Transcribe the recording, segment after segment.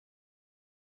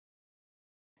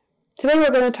Today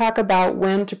we're going to talk about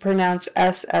when to pronounce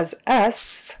S as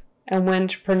S and when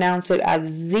to pronounce it as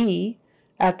Z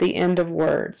at the end of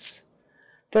words.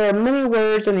 There are many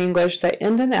words in English that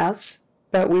end in S,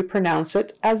 but we pronounce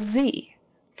it as Z.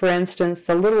 For instance,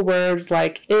 the little words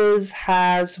like is,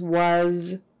 has,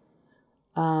 was,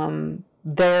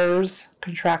 there's,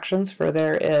 contractions for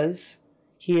there is,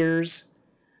 here's,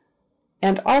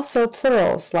 and also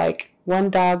plurals like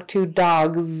one dog, two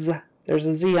dogs. There's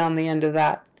a Z on the end of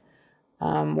that.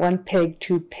 One pig,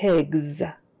 two pigs.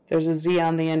 There's a Z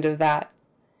on the end of that.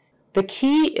 The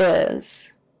key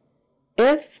is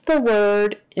if the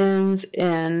word ends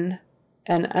in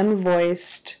an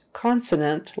unvoiced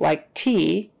consonant like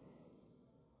T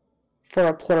for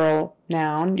a plural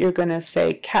noun, you're going to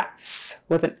say cats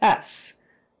with an S.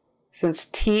 Since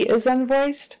T is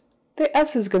unvoiced, the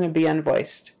S is going to be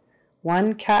unvoiced.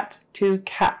 One cat, two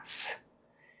cats.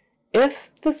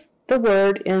 If the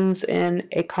word ends in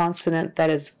a consonant that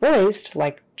is voiced,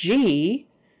 like G,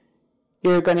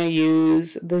 you're going to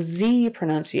use the Z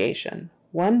pronunciation.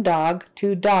 One dog,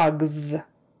 two dogs.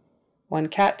 One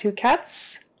cat, two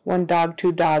cats. One dog,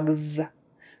 two dogs.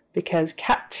 Because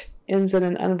cat ends in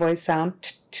an unvoiced sound,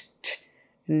 t, t, t,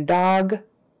 and dog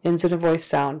ends in a voiced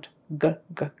sound, g,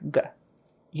 g, g.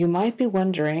 You might be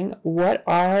wondering, what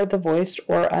are the voiced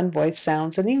or unvoiced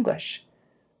sounds in English?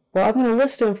 Well, I'm going to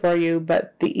list them for you,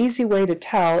 but the easy way to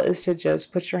tell is to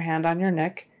just put your hand on your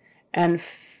neck and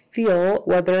feel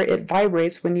whether it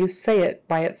vibrates when you say it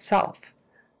by itself.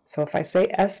 So if I say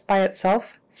S by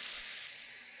itself,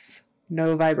 S,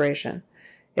 no vibration.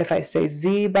 If I say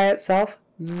Z by itself,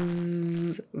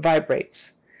 Z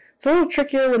vibrates. It's a little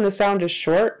trickier when the sound is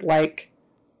short, like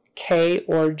K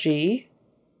or G,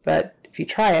 but if you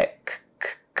try it, k, k,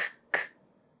 k, k,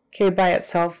 K by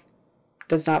itself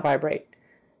does not vibrate.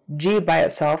 G by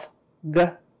itself, g,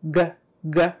 g,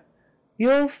 g.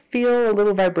 You'll feel a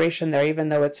little vibration there, even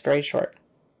though it's very short.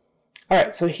 All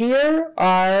right, so here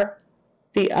are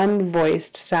the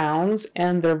unvoiced sounds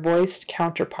and their voiced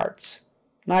counterparts.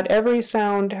 Not every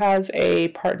sound has a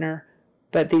partner,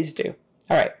 but these do.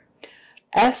 All right,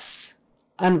 S,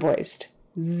 unvoiced.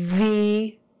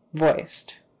 Z,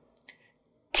 voiced.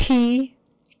 T,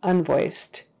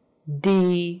 unvoiced.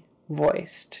 D,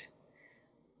 voiced.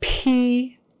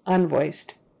 P,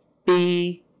 unvoiced.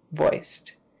 B,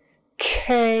 voiced.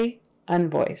 K,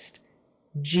 unvoiced.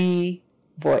 G,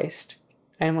 voiced.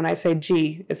 And when I say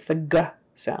G, it's the G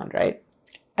sound, right?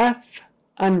 F,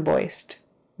 unvoiced.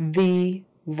 V,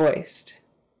 voiced.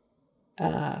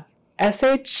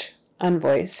 SH,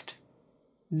 unvoiced.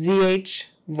 ZH,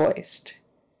 voiced.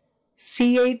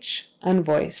 CH,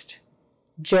 unvoiced.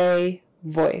 J,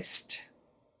 voiced.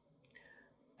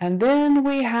 And then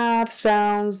we have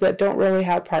sounds that don't really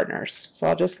have partners, so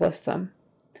I'll just list them.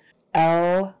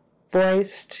 L,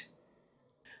 voiced.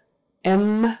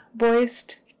 M,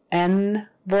 voiced. N,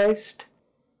 voiced.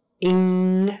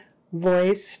 Ing,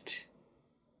 voiced.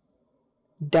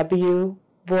 W,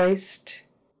 voiced.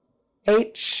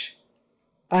 H,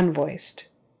 unvoiced.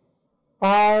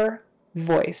 R,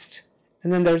 voiced.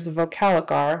 And then there's the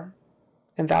vocalic R,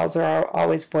 and vowels are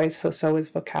always voiced, so is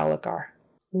vocalic R.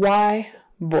 Y,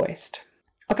 voiced.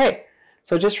 Okay,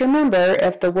 so just remember,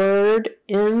 if the word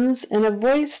ends in a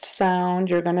voiced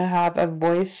sound, you're going to have a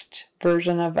voiced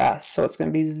version of S, so it's going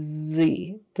to be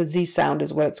Z. The Z sound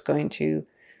is what it's going to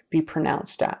be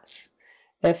pronounced as.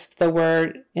 If the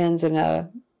word ends in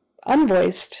a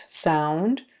unvoiced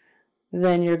sound,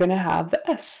 then you're going to have the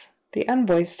S, the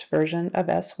unvoiced version of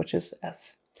S, which is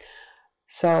S.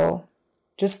 So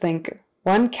just think,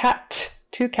 one cat,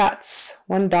 two cats,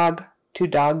 one dog, two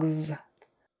dogs.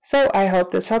 So I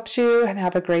hope this helps you and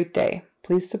have a great day.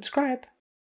 Please subscribe.